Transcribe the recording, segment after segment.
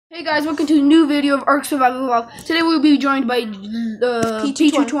Hey guys, welcome to a new video of Ark Survival Vlog. Today we'll be joined by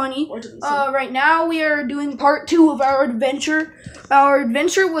P220. Right now we are doing part 2 of our adventure. Our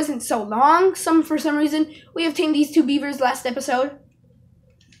adventure wasn't so long. For some reason we obtained these 2 beavers last episode.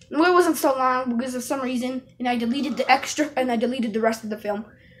 No, it wasn't so long because of some reason, and I deleted the extra and I deleted the rest of the film.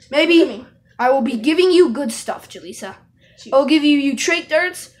 Maybe I will be giving you good stuff, Jaleesa. I'll give you trait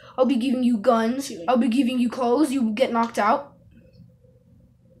darts. I'll be giving you guns. I'll be giving you clothes. You will get knocked out.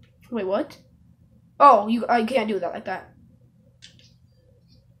 Wait, what? Oh, I can't do that like that.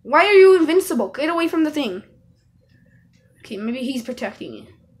 Why are you invincible? Get away from the thing. Okay, maybe he's protecting you.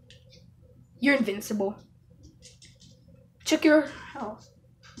 You're invincible. Check your health.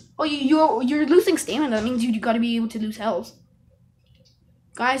 Oh, you're losing stamina. That means you gotta be able to lose health.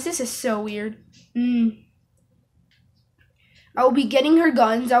 Guys, this is so weird. I will be getting her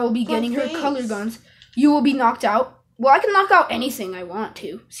guns. I will be getting her color guns. You will be knocked out. Well, I can knock out anything I want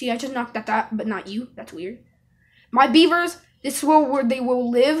to. See, I just knocked that, but not you. That's weird. My beavers, this is where they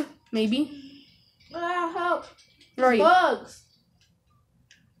will live, maybe. Help. Where are you? Bugs.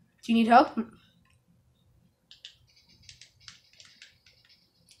 Do you need help?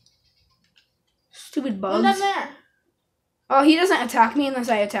 Stupid bugs. One down there. Oh, he doesn't attack me unless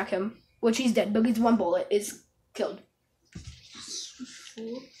I attack him. Which he's dead, because 1 bullet is killed.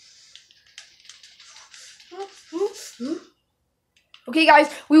 Okay, guys,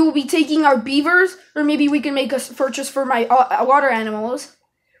 we will be taking our beavers, or maybe we can make a purchase for my water animals.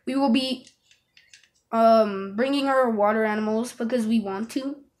 We will be bringing our water animals because we want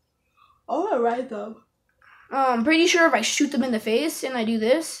to. Oh, alright though. I'm pretty sure if I shoot them in the face and I do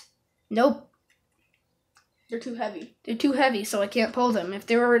this, nope. They're too heavy. They're too heavy, so I can't pull them. If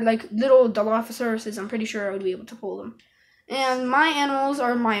they were like little Dilophosaurus, I'm pretty sure I would be able to pull them. And my animals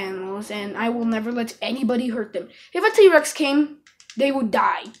are my animals, and I will never let anybody hurt them. If a T-Rex came, they would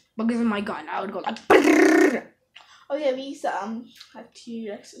die because of my gun. I would go like, brrr. Oh yeah, we used to have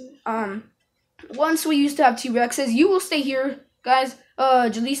T-Rexes. Once we used to have T-Rexes. You will stay here, guys.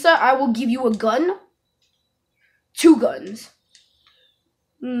 Jaleesa, I will give you a gun. 2 guns.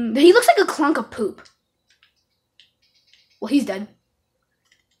 He looks like a clunk of poop. Well, he's dead.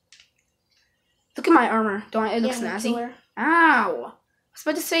 Look at my armor. Don't I? It looks nasty. Ow! I was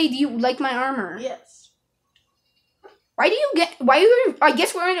about to say, do you like my armor? Yes. Why do you get? I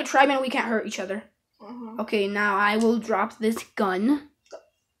guess we're in a tribe and we can't hurt each other. Okay, now I will drop this gun.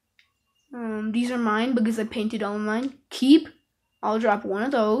 These are mine because I painted all of mine. Keep. I'll drop one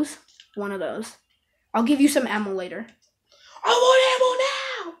of those. One of those. I'll give you some ammo later. I want ammo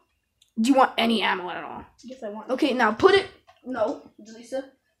now. Do you want any ammo at all? Yes, I want. Okay, now put it. No,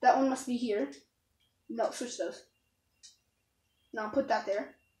 Jaleesa. That one must be here. No, switch those. Now put that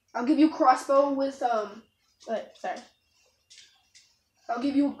there. I'll give you crossbow with sorry. I'll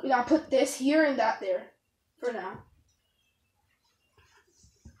give you. Now put this here and that there. For now.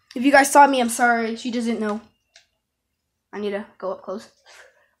 If you guys saw me, I'm sorry. She doesn't know. I need to go up close.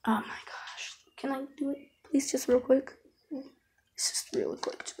 Oh my gosh! Can I do it, please, just real quick? It's just real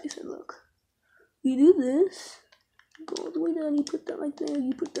quick. Jaleesa, look. You do this. Go all the way down. You put that right there.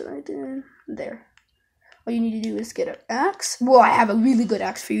 You put that right there. There. All you need to do is get an axe. Well, I have a really good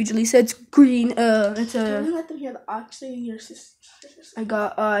axe for you, Jaleesa. It's green. It's a. Can you let them hear the axe in your sister? I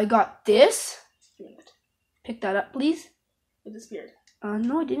got this. Pick that up, please. It disappeared.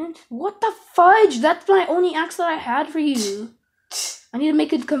 No, I didn't. What the fudge? That's my only axe that I had for you. I need to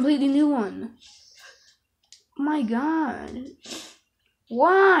make a completely new one. Oh my god.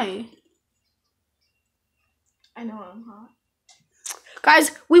 Why? I know I'm hot. Guys,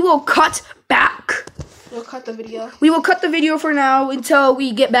 we will cut back. We'll cut the video. We will cut the video for now until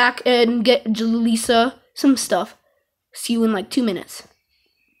we get back and get Jaleesa some stuff. See you in like 2 minutes.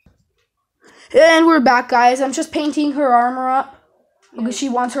 And we're back, guys. I'm just painting her armor up because she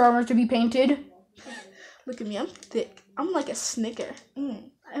wants her armor to be painted. Look at me. I'm thick. I'm like a Snicker.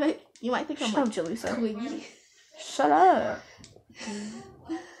 You might think I'm like Jaleesa. Twiggy. Shut up.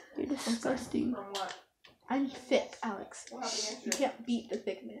 You're disgusting. I'm thick, Alex. You can't beat the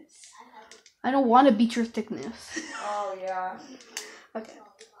thickness. I don't want to beat your thickness. Oh, yeah. Okay.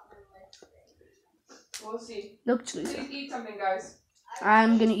 We'll see. Look, Jaleesa. Please eat something, guys.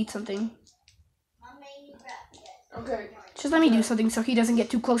 I'm gonna eat something. Okay. Just let me do something so he doesn't get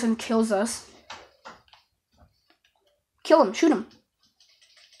too close and kills us. Kill him. Shoot him.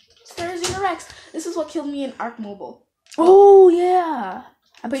 Rex. This is what killed me in Ark Mobile. Oh, yeah.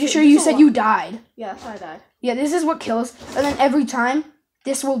 I'm pretty sure you said you died. Yeah, that's why I died. Yeah, this is what kills. And then every time,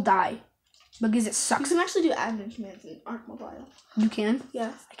 this will die. Because it You sucks. can actually do admin commands in Ark Mobile. You can?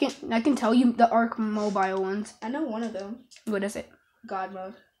 Yeah. I can tell you the Ark Mobile ones. I know one of them. What is it? God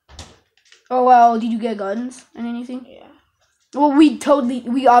mode. Oh well, did you get guns and anything? Yeah. Well,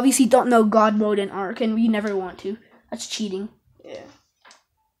 we obviously don't know God mode in Ark, and we never want to. That's cheating. Yeah.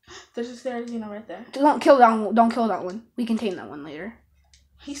 There's a stairs, right there. Don't kill that one. We can tame that one later.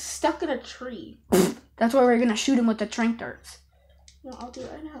 He's stuck in a tree. That's why we're gonna shoot him with the trank darts. No, I'll do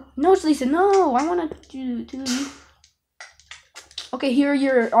it right now. No, Lisa, no. I wanna do. Okay, here are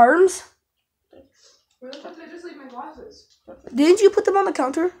your arms. Where the fuck did I just leave my glasses? Didn't you put them on the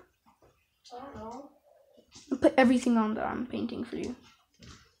counter? I don't know. Put everything on that I'm painting for you.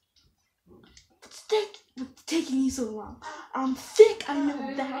 What's taking you so long? I'm thick, I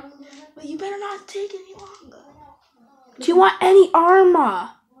know that. But you better not take any longer. Do you want any armor?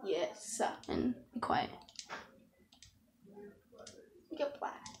 Yes. And be quiet. Get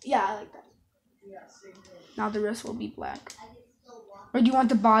black. Yeah, I like that. Now the rest will be black. Or do you want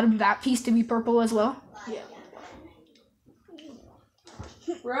the bottom, that piece, to be purple as well? Yeah.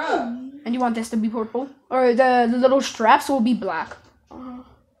 Bruh. And you want this to be purple? Or the little straps will be black. Uh-huh.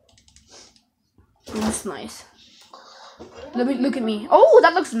 That's nice. Look at me. Oh,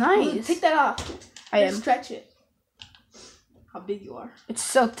 that looks nice. Take that off. I am. Stretch it. How big you are. It's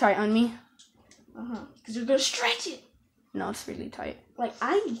so tight on me. Uh-huh. Because you're going to stretch it. No, it's really tight. Like,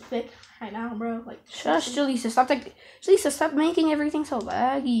 I'm thick right now, bro. Like, Shush, Jaleesa. Stop making everything so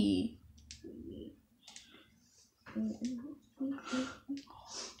laggy.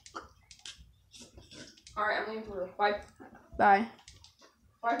 Alright, I'm leaving for real. Bye. Bye.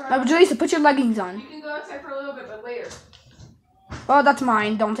 Bye, Now, Brian. Jaleesa, put your leggings You on. can go outside for a little bit, but later. Oh, that's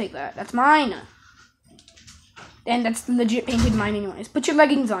mine. Don't take that. That's mine. And that's legit painted mine anyways. Put your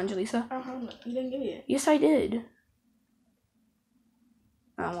leggings on, Jaleesa. uh-huh. You didn't give it. Yes, I did.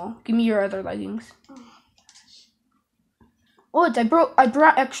 Oh, well. Give me your other leggings. Oh, I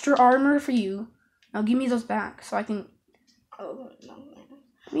brought extra armor for you. Now give me those back so I can... Oh, no.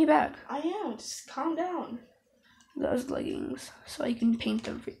 Give me back. I am. Just calm down. Those leggings so I can paint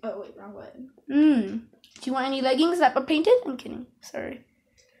them for you. Oh, wait, wrong way. Do you want any leggings that were painted? I'm kidding. Sorry.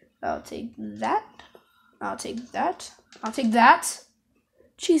 I'll take that. I'll take that. I'll take that.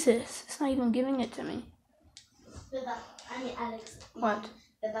 Jesus, it's not even giving it to me. Alex. What?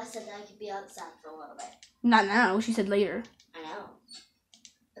 Beba said that I could be outside for a little bit. Not now. She said later. I know.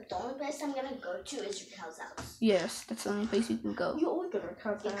 But the only place I'm gonna go to is your cow's house. Yes, that's the only place you can go. You always go to her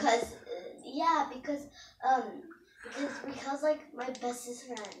house. Because, because like my bestest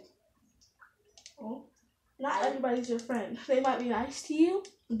friend. Oh. Not everybody's your friend. They might be nice to you,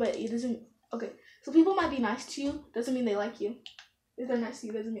 but it doesn't. Okay, so people might be nice to you, doesn't mean they like you. If they're nice to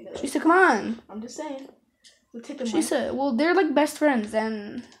you, doesn't mean they like She you. said, come on. I'm just saying. We'll take them. She said, well, they're like best friends,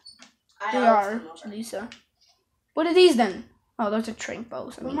 and I they always are, come over. Lisa. What are these then? Oh, those are trank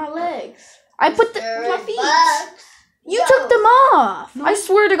bows. With my legs. I put the... my feet. Bucks. You Yo. took them off. No. I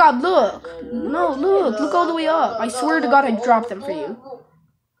swear to God, look. No, look all the way up. I swear to God I dropped them for you.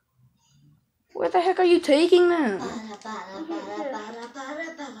 Where the heck are you taking them?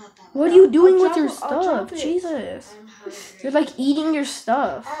 What are you doing with your I'll drop stuff? it. Jesus. You're like eating your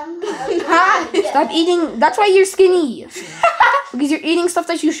stuff. Stop Stop eating. That's why you're skinny. Because you're eating stuff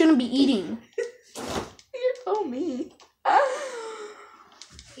that you shouldn't be eating. You're so mean.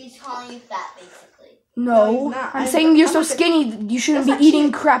 He's calling you fat, basically. No, No, he's not. I'm I'm- saying you're I'm so not gonna- skinny you shouldn't be That's not eating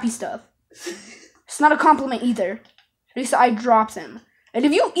cute. crappy stuff. It's not a compliment either. At least I dropped them. And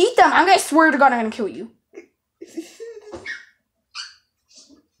if you eat them, I'm gonna swear to God I'm gonna kill you.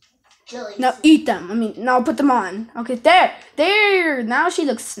 Jilly. Now eat them. I mean, now put them on. Okay, there. Now she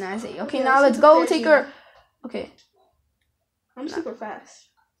looks snazzy. Okay, Yeah, now she let's looks go very take cute. her. Okay. I'm super fast.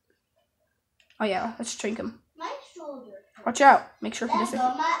 Oh yeah, let's drink him. My shoulder. Watch out. Make sure he Let doesn't.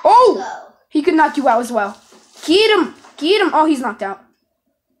 go, my Oh! elbow. He could knock you out as well. Get him. Oh, he's knocked out.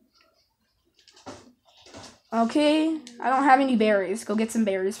 Okay, I don't have any berries. Go get some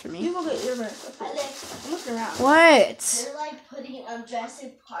berries for You me. go get your rest. Okay. Alex, I'm looking around. What? they're like putting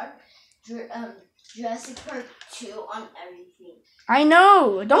Jurassic Park, Jurassic Park 2 on everything. I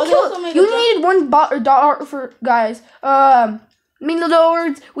know. Don't Oh, they also kill. made You a needed one dollar for guys. Me little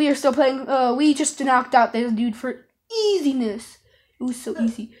words. We are still playing. We just knocked out this dude for easiness. It was so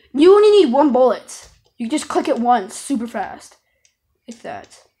easy. You only need one bullet. You just click it once, super fast. Like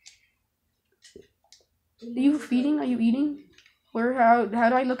that. Are you feeding? Are you eating? How do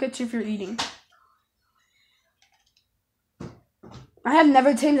I look at you if you're eating? I have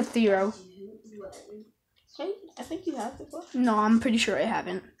never tamed a Thero. Hey, I think you have before. No, I'm pretty sure I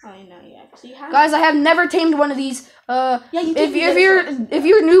haven't. I know you actually have. Guys, I have never tamed one of these. yeah, you did. If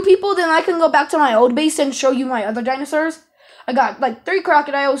you're new people, then I can go back to my old base and show you my other dinosaurs. I got like 3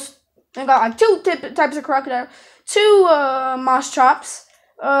 crocodiles. I got like 2 types of crocodile, 2 moss chops,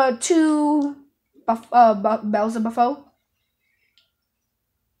 2 Belzebuffo.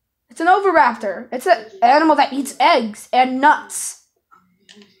 It's an oviraptor. It's an animal that eats eggs and nuts.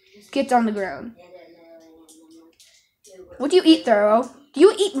 Get on the ground. What do you eat, Thorough? Do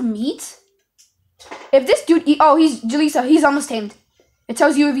you eat meat? If this dude eat, oh, Jaleesa, he's almost tamed. It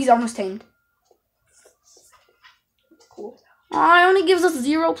tells you if he's almost tamed. Cool. Oh, it only gives us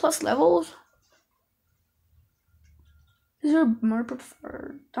 0+ levels. Is there more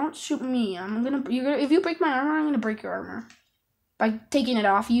preferred? Don't shoot me. If you break my armor, I'm gonna break your armor by taking it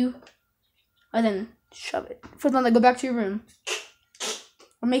off you, and then shove it. First, then go back to your room.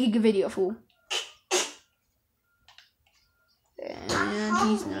 Or make a good video, fool. And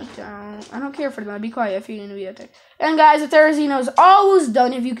he's knocked out. I don't care for them. Be quiet if you're gonna be out there. And guys, the Therizino is almost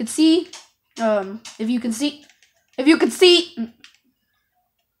done. If you could see,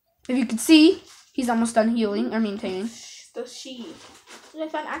 he's almost done healing or maintaining. The sheep. I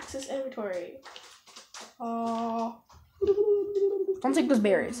found access inventory. Oh. Don't take those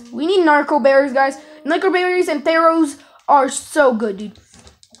berries. We need narco berries, guys. Narco berries and Theros are so good, dude.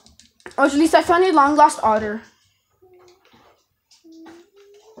 Or at least I found a long lost otter.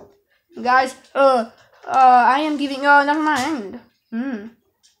 Guys, I am giving, never mind.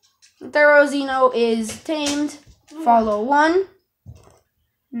 Therizino is tamed. Follow 1.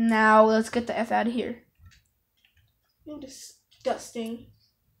 Now, let's get the F out of here. You're disgusting.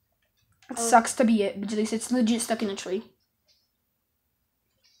 It sucks to be it, but at least it's legit stuck in a tree.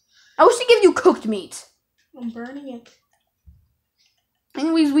 I wish to give you cooked meat. I'm burning it.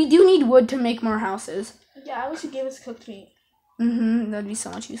 Anyways, we do need wood to make more houses. Yeah, I wish you gave us cooked meat. That'd be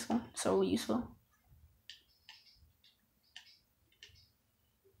so much useful. So useful.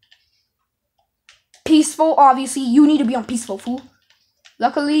 Peaceful, obviously. You need to be on peaceful, fool.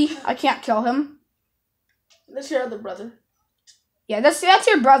 Luckily, I can't kill him. That's your other brother. Yeah, that's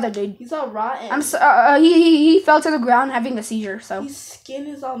your brother, dude. He's all rotten. I'm so, he fell to the ground having a seizure, so. His skin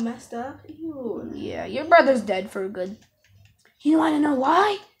is all messed up. Ew. Yeah, your brother's dead for good. You want to know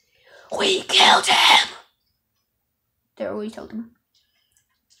why? We killed him! There, we told him.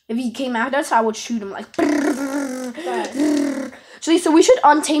 If he came at us, I would shoot him like. So we should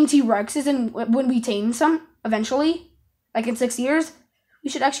untame T-Rexes, and when we tame some, eventually, like in 6 years, we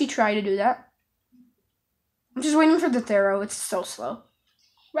should actually try to do that. I'm just waiting for the Thero. It's so slow.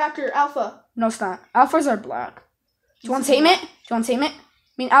 Raptor, Alpha. No, it's not. Alphas are black. Do you want to tame it? I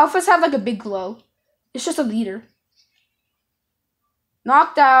mean, alphas have like a big glow. It's just a leader.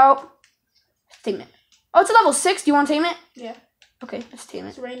 Knocked out. Tame it. Oh, it's a level 6. Do you want to tame it? Yeah. Okay, let's tame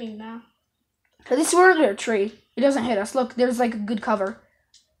it. It's raining now. At least we're under a tree. It doesn't hit us. Look, there's like a good cover.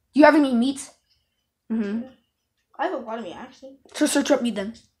 Do you have any meat? I have a lot of meat, actually. So search up meat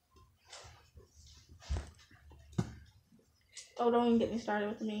then. Oh, don't even get me started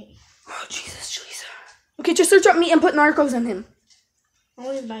with the meat. Oh, Jesus. Okay, just search up meat and put narcos in him. I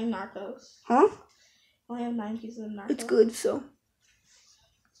only have 9 narcos. Huh? I only have 9 pieces of narcos. It's good, so.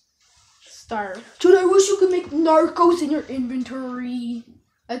 Starve. Dude, I wish you could make narcos in your inventory.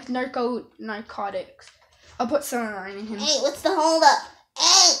 Like narcotics. I'll put cyanide in him. Hey, what's the holdup?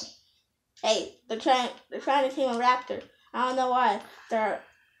 Hey, They're trying to tame a raptor. I don't know why. They're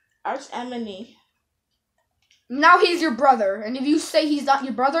arch enemy. Now he's your brother, and if you say he's not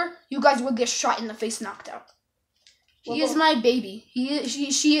your brother, you guys will get shot in the face, knocked out. He is my baby.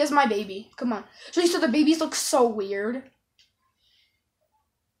 She is my baby. Come on. So the babies look so weird.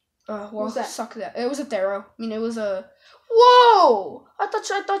 Well, Who's that? suck that. It was a Thero. I mean, it was a. Whoa! I thought.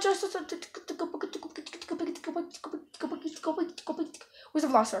 Where's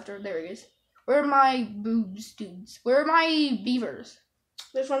the Velociraptor? There he is. Where are my boobs, dudes? Where are my beavers?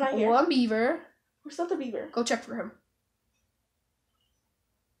 There's one right here. One beaver. Where's the other beaver? Go check for him.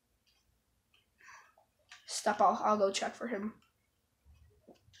 Stop. I'll go check for him.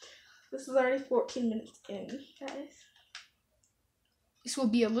 This is already 14 minutes in, guys. This will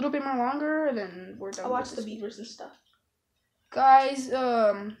be a little bit more longer than we're done. I watched with the this. beavers and stuff. Guys,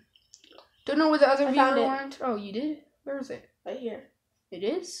 don't know where the other I beaver found it. went. Oh, you did? Where is it? Right here. It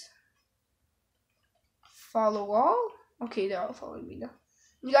is? Follow all? Okay, they're all following me now.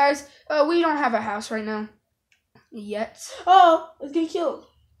 You guys, we don't have a house right now. Yet. Oh, it's getting killed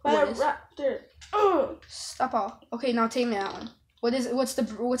by What a is? raptor. Ugh. Stop all. Okay, now tame that one. What is it? What's the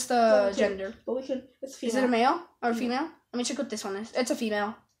Level 2. gender? But we can. It's female. Is it a male or a female? Let me check what this one is. It's a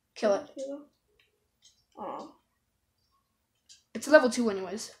female. Kill it. Oh. It's level 2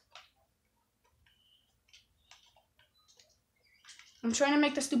 anyways. I'm trying to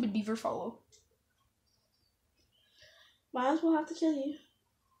make the stupid beaver follow. Might as well have to kill you.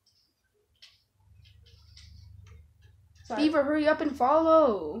 Sorry. Beaver, hurry up and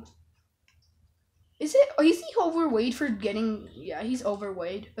follow. Is he overweight for getting... Yeah, he's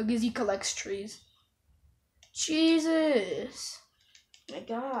overweight because he collects trees. Jesus. My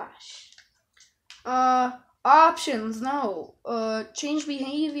gosh. Options, no. Change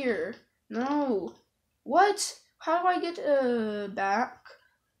behavior, no. What? How do I get, back?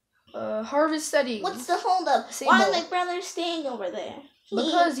 Harvest settings. What's the holdup? Sable. Why is my brother staying over there?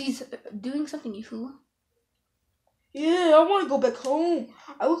 Because he's doing something, you fool. Yeah, I want to go back home.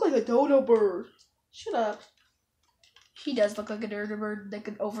 I look like a dodo bird. Shut up. He does look like a dodo bird, like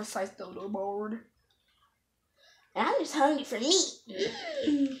an oversized dodo bird. I'm just hungry for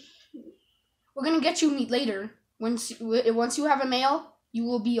meat. We're gonna get you meat later. Once you have a male, you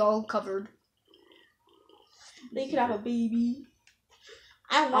will be all covered. They could have a baby.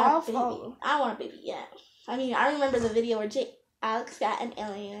 I I'll want a baby. follow. I want a baby, yeah. I mean, I remember the video where Alex got an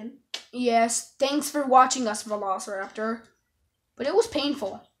alien. Yes, thanks for watching us, Velociraptor. But it was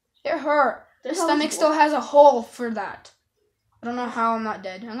painful. It hurt. Their The hell stomach is still has a hole for that. I don't know how I'm not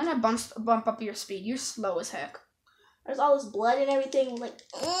dead. I'm gonna bump up your speed. You're slow as heck. There's all this blood and everything. Like,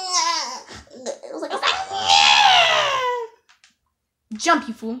 it was like, Jump,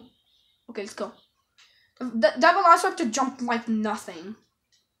 you fool. Okay, let's go. That Velociraptor jumped like nothing.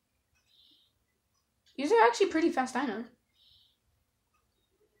 These are actually pretty fast dinos.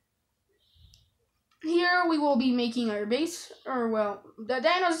 Here we will be making our base, or well, the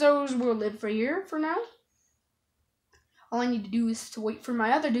dinosaurs will live for here for now. All I need to do is to wait for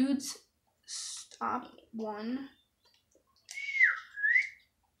my other dudes. Stop one.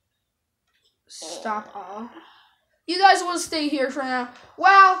 Stop all. You guys will stay here for now.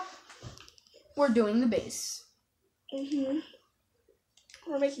 Well, we're doing the base.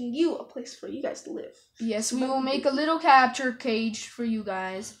 We're making you a place for you guys to live. Yes, we will make a little capture cage for you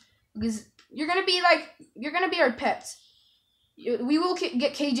guys because you're gonna be our pets. We will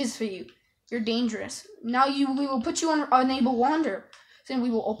get cages for you. You're dangerous. Now we will put you on unable wander. Then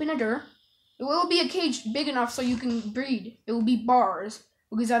we will open a door. It will be a cage big enough so you can breed. It will be bars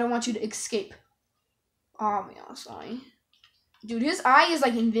because I don't want you to escape. Obviously. Dude, his eye is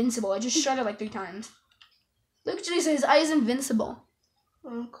like invincible. I just shot it like 3 times. Look at Teresa, his eye is invincible.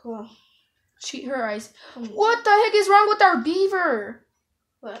 Oh, cool. Her eyes. What the heck is wrong with our beaver?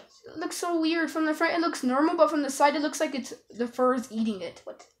 What? It looks so weird. From the front, it looks normal, but from the side, it looks like the fur is eating it.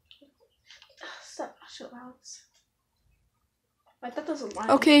 What? Stop. Shut up. I thought that was a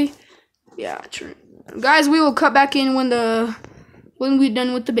lion. Okay. Yeah, true. Guys, we will cut back in when we're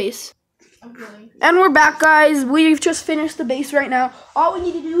done with the base. I'm going. And we're back, guys. We've just finished the base right now. All we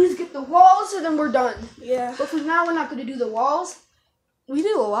need to do is get the walls, and then we're done. Yeah. But for now, we're not going to do the walls. We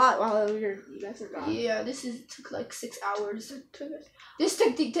do a lot while you guys are gone. Yeah, took like 6 hours. This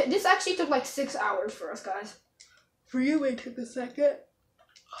actually took like 6 hours for us, guys. For you, it took a second.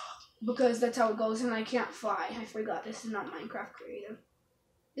 Because that's how it goes, and I can't fly. I forgot, this is not Minecraft Creative.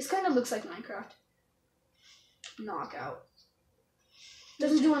 This kind of looks like Minecraft. Knockout.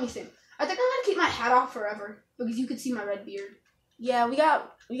 Doesn't do anything. I think I'm gonna keep my hat off forever, because you could see my red beard. Yeah, we dyed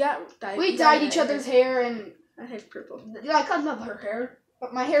dyed each other's hair, and I had purple. like, I love her hair,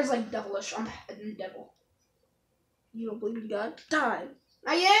 but my hair's like devilish. I'm a devil. You don't believe in God? Die.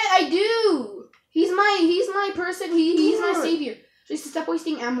 I do. He's my person. He's my savior. Just stop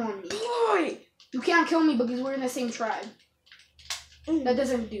wasting ammo on me. Boy. You can't kill me because we're in the same tribe. That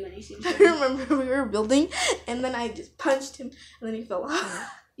doesn't do anything. I remember we were building, and then I just punched him, and then he fell off.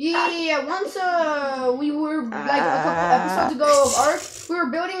 Yeah. Once we were like a couple episodes ago of Ark, we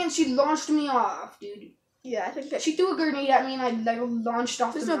were building and she launched me off, dude. Yeah, I think that She threw a grenade at me and I like launched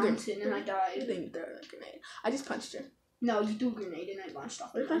off There's the no mountain and I You died. didn't throw a grenade. I just punched her. No, you threw a grenade and I launched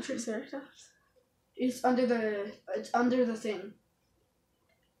off the Where's my mountain. Triceratops? It's under the thing.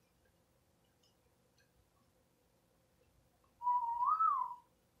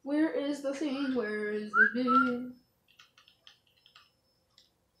 Where is the thing? Where is the thing?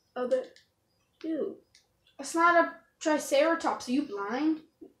 Oh, there. Dude. It's not a Triceratops. Are you blind?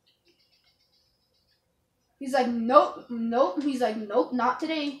 He's like, nope. He's like, nope, not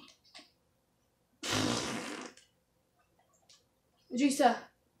today. Idrissa,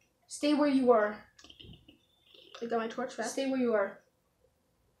 stay where you are. I got my torch back. Stay where you are.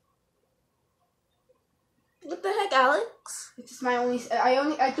 What the heck, Alex? It's my only.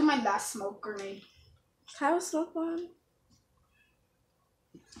 I threw my last smoke grenade. Have a smoke bomb.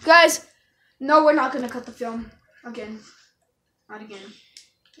 Guys, no, we're not gonna cut the film again. Not again.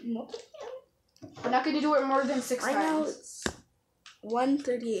 What? We're not gonna do it more than 6 Right times. now it's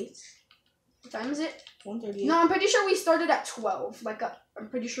 1:38. What time is it? 1:38. No, I'm pretty sure we started at 12. I'm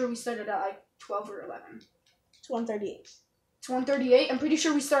pretty sure we started at like 12 or 11. It's 1:38. It's 1:38. I'm pretty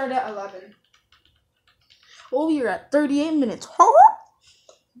sure we started at 11. Oh, you're at 38 minutes. Huh?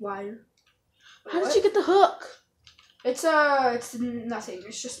 Liar. How did you get the hook? It's nothing.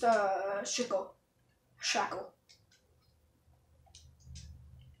 It's just a shackle.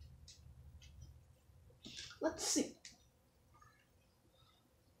 Let's see.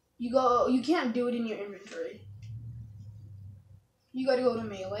 You can't do it in your inventory. You gotta go to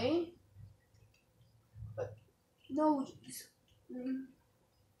melee. But no.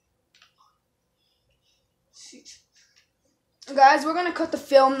 Guys, we're gonna cut the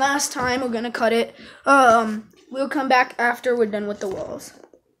film last time. We're gonna cut it. We'll come back after we're done with the walls.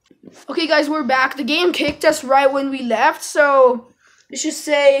 Okay, guys, we're back. The game kicked us right when we left, so let's just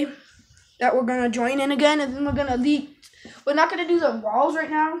say that we're gonna join in again, and then we're gonna leak. We're not gonna do the walls right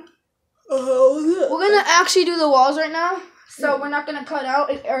now. We're gonna actually do the walls right now, so we're not gonna cut out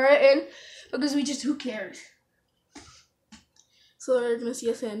and air it in because who cares? So they're gonna see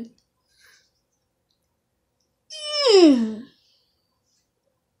us in.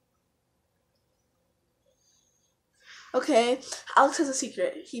 Okay, Alex has a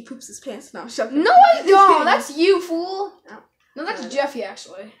secret. He poops his pants now. No, I don't. That's you, fool. No, that's Jeffy,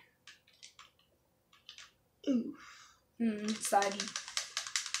 actually. Saggy.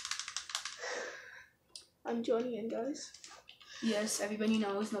 I'm joining in, guys. Yes, everybody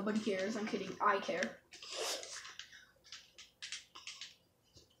knows. Nobody cares. I'm kidding. I care.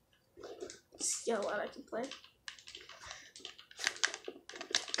 See how loud I can play.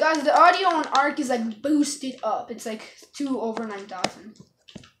 Guys, the audio on Arc is like boosted up. It's like 2 over 9,000.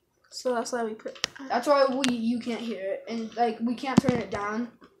 So that's why we put. That's why you can't hear it, and like we can't turn it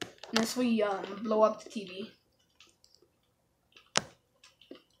down unless we blow up the TV.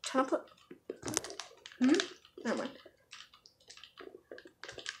 Trying to put. Never mind.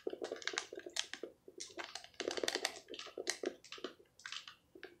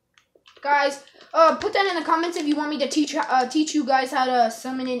 Guys, put that in the comments if you want me to teach you guys how to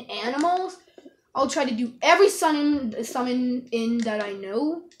summon in animals. I'll try to do every summon in that I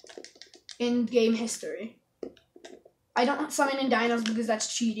know in game history. I don't summon in dinos because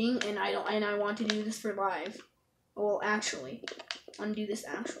that's cheating, and I want to do this for live. Well, actually, I want to do this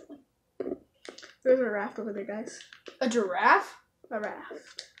actually. There's a raft over there, guys. A giraffe? A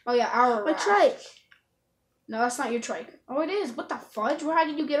raft. Oh yeah, our A raft. trike. No, that's not your trike. Oh, it is. What the fudge? How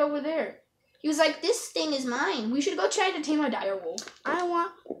did you get over there? He was like, this thing is mine. We should go try to tame a dire wolf.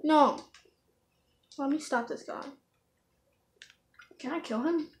 No. Let me stop this guy. Can I kill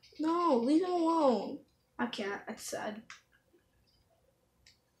him? No, leave him alone. I can't. That's sad.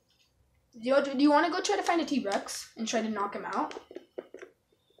 Do you want to go try to find a T-Rex and try to knock him out?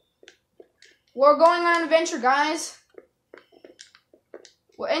 We're going on an adventure, guys.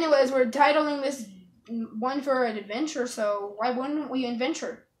 Well, anyways, we're titling this one for an adventure, so why wouldn't we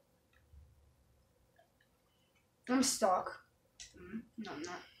adventure? I'm stuck. No, I'm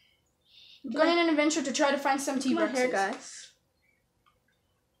not. We're going on an adventure to try to find some T-Rexes. My hair, guys.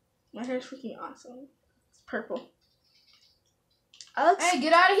 My hair is freaking awesome. It's purple. Alex, Hey,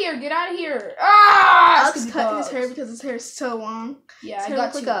 get out of here! Get out of here! Ah! Alex cut his hair because his hair is so long. Yeah, His I hair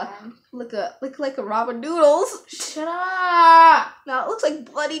got look too like long. look like a Robin Noodles. Shut up! Now it looks like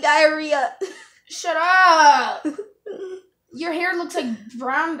bloody diarrhea. Shut up! Your hair looks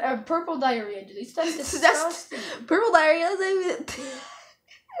like purple diarrhea, dude. That's disgusting. Purple diarrhea. That's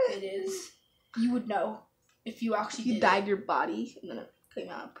It is. You would know if you actually You did dyed your body and then it came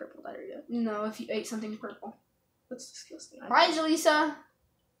out purple diarrhea. it. No, if you ate something purple. That's disgusting. Hi, Jaleesa.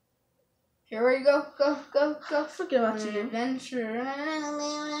 Here we go. Go. Forget about On an you. adventure.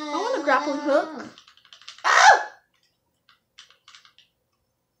 I want a grappling hook.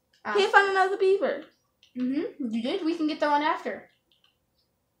 Ah. Can't find another beaver. You did? We can get that one after.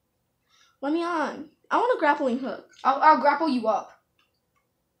 Let me on. I want a grappling hook. I'll grapple you up.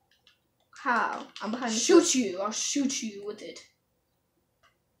 How? I'm behind the Shoot you. I'll shoot you with it.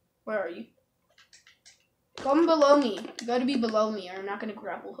 Where are you? Come below me. You gotta be below me or I'm not gonna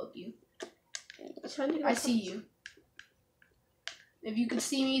grapple hook you. I see you. If you can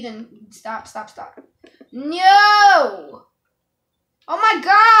see me, then stop. No! Oh my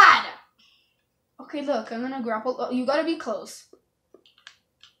god! Okay, look, I'm gonna grapple. Oh, you gotta be close.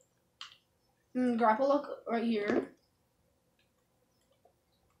 Grapple hook right here.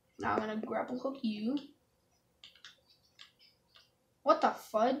 Now I'm gonna grapple hook you. What the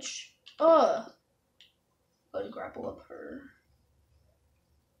fudge? Ugh. Gotta grapple up her.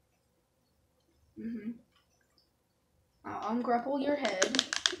 I'll ungrapple your head.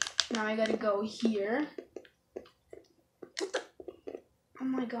 Now I gotta go here. Oh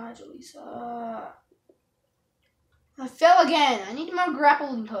my god, Jaleesa. I fell again. I need more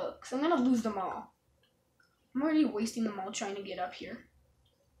grappling hooks. I'm gonna lose them all. I'm already wasting them all trying to get up here.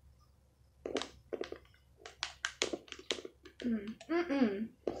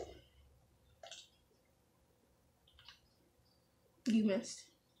 You missed.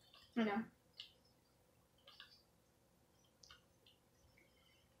 I know.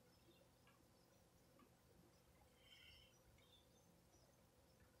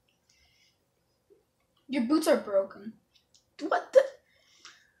 Your boots are broken. What the?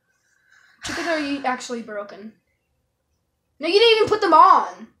 Because are actually broken? No, you didn't even put them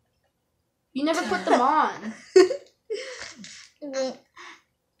on. You never put them on.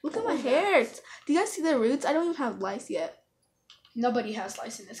 Look at my hair. Do you guys see the roots? I don't even have lice yet. Nobody has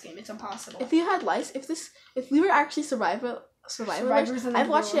lice in this game. It's impossible. If you had lice, if we were actually survivors, in the I've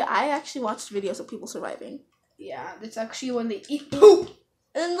watched world. it. I actually watched videos of people surviving Yeah, it's actually when they eat poop.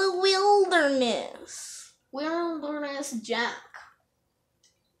 in the wilderness. Wilderness Jack.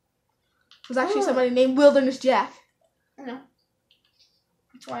 There's actually Oh. somebody named Wilderness Jack. I know.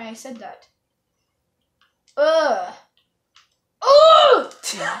 That's why I said that. Ugh. Ugh!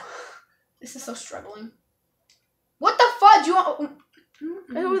 This is so struggling. What the fudge? You want?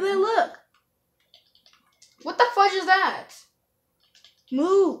 Right over there, look. What the fudge is that?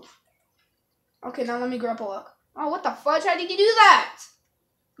 Move. Okay, now let me grapple up. Oh, what the fudge? How did you do that?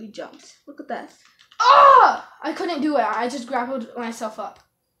 We jumped. Look at that. Oh! I couldn't do it. I just grappled myself up.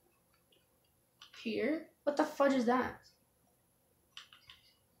 Here? What the fudge is that?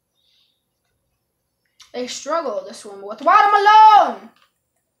 They struggle to swim with watermelon!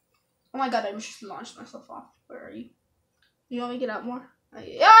 Oh my god, I just launched myself off. Where are you? You want me to get out more?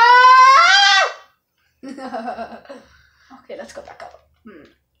 Okay, let's go back up.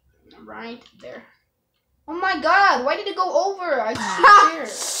 Right there. Oh my god, why did it go over? I shoot there.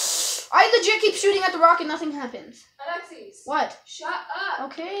 I legit keep shooting at the rock and nothing happens. Alexis. What? Shut up.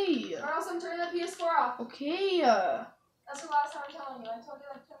 Okay. Or else I'm turning the PS4 off. Okay. That's the last time I'm telling you. I told you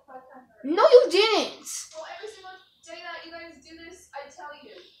like 25 times already. No, you didn't. Well, every single day that you guys do this, I tell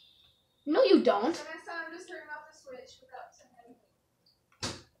you. No, you don't. So next time I'm just turning off the switch without saying anything.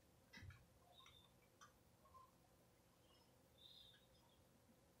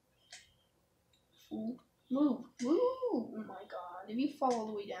 Move. Move. Oh my god. If you fall all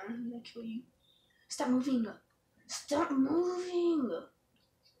the way down, I'm gonna kill you. Stop moving. Stop moving.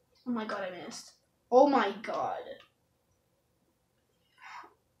 Oh my god, I missed. Oh my god.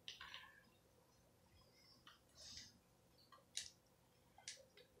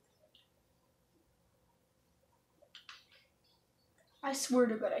 I swear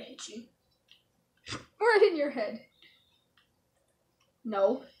to god I hit you. Right in your head.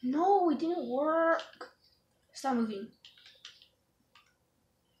 No. No, it didn't work. Stop moving.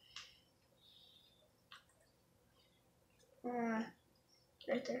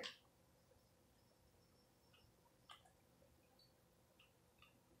 Right there.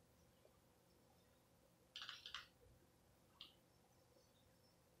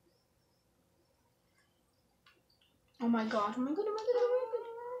 Oh my god, oh my god, oh my god, oh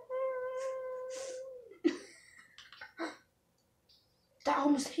my god. That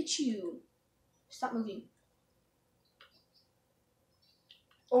almost hit you. Stop moving.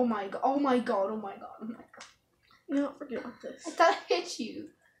 Oh my god, oh my god, oh my god, oh my god. No, forget about this. I thought I hit you.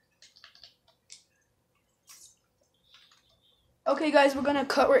 Okay guys, we're gonna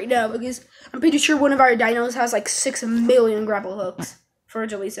cut right now because I'm pretty sure one of our dinos has like 6 million grapple hooks for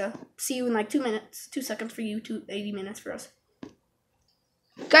Jaleesa. See you in like 2 minutes. 2 seconds for you, 80 minutes for us.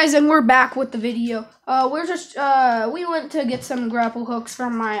 Guys, and we're back with the video. We went to get some grapple hooks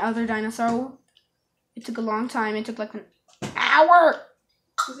from my other dinosaur. It took a long time. It took like an hour.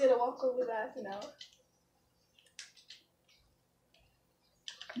 He's gonna walk over that, you know.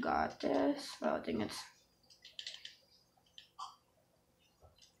 Got this. Oh, I think it's...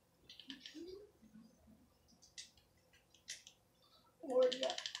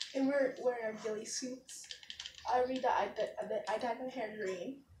 And we're wearing our ghillie suits. I dyed my hair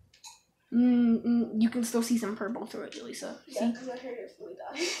green. You can still see some purple through it, Jaleesa. Yeah, because my hair is fully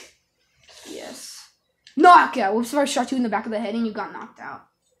dyed. Yes. Knockout! Whoops, if I shot you in the back of the head and you got knocked out.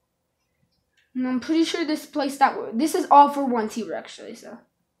 And I'm pretty sure this place this is all for one T-Rex, Jaleesa.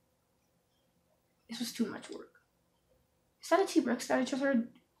 This was too much work. Is that a T-Rex that I just heard?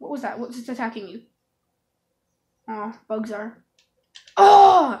 What was that? What's it attacking you? Oh, bugs are.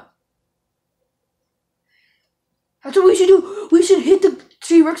 Oh! That's what we should do. We should hit the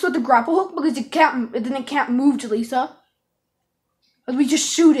T-Rex with the grapple hook because it can't move, Jaleesa. We just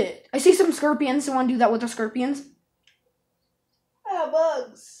shoot it. I see some scorpions. Someone do that with the scorpions. Ah,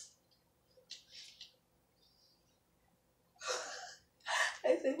 bugs.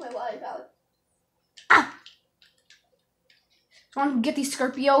 I saved my life, Alex. You want to get these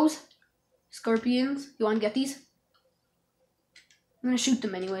Scorpios? Scorpions? You want to get these? I'm gonna shoot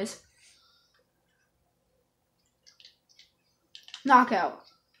them anyways. Knockout.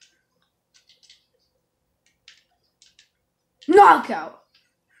 Knockout!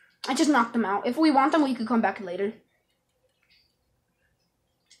 I just knocked them out. If we want them, we could come back later.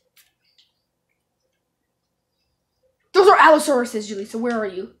 Those are Allosauruses, Julie, so where are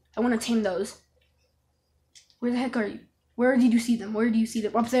you? I want to tame those. Where the heck are you? Where did you see them? Where do you see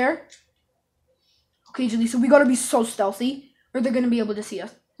them? Up there? Okay, Julie, so we gotta be so stealthy, or they're gonna be able to see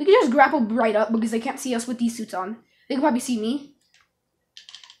us. We can just grapple right up because they can't see us with these suits on. They can probably see me.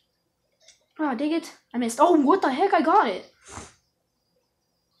 Oh, dang it. I missed. Oh, what the heck? I got it.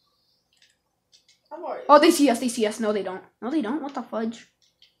 I'm already. Oh, they see us. They see us. No, they don't. No, they don't. What the fudge?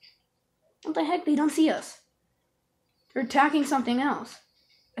 What the heck? They don't see us. They're attacking something else.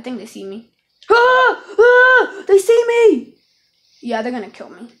 I think they see me. Ah! Ah! They see me! Yeah, they're gonna kill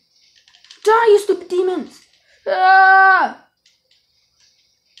me. Die, you stupid demons! Ah!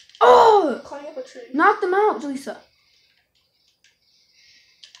 Oh! Climb up a tree. Knock them out, Lisa.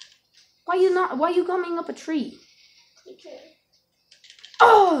 Why you coming up a tree? Okay.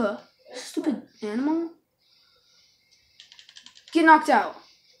 Oh! Stupid animal. Get knocked out.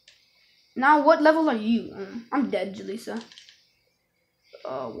 Now, what level are you? I'm dead, Jaleesa.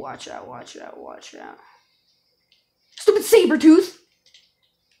 Oh, watch out, watch out, watch out. Stupid Sabretooth!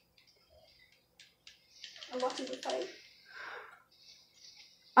 I'm watching the fight.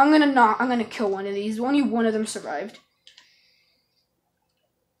 I'm gonna kill one of these. Only one of them survived.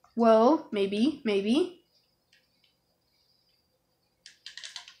 Well, maybe.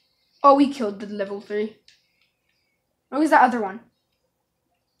 Oh, we killed the level 3. Where's that other one?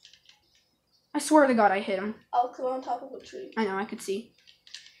 I swear to God I hit him. I'll climb on top of a tree. I know, I could see.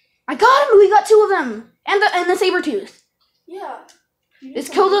 I got him! We got 2 of them! And the Sabretooth. Yeah. Let's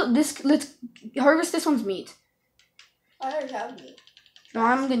harvest this one's meat. I already have meat. No,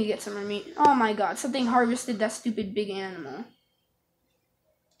 I'm gonna get some more meat. Oh my God, something harvested that stupid big animal.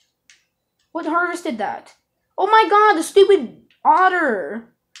 What harvested that? Oh my God, the stupid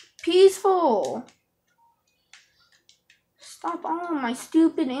otter. Peaceful. Stop, oh my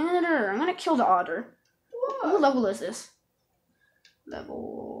stupid otter. I'm gonna kill the otter. What? What level is this?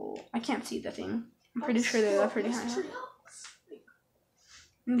 Level, I can't see the thing. I'm pretty sure they're pretty high.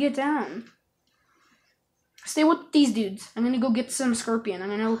 Get down. Stay with these dudes. I'm gonna go get some scorpion. I'm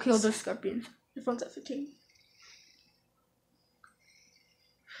gonna go kill those scorpions. Your phone's at 15.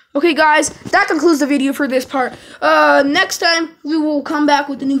 Okay, guys, that concludes the video for this part. Next time we will come back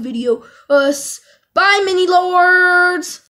with a new video. Bye, mini lords.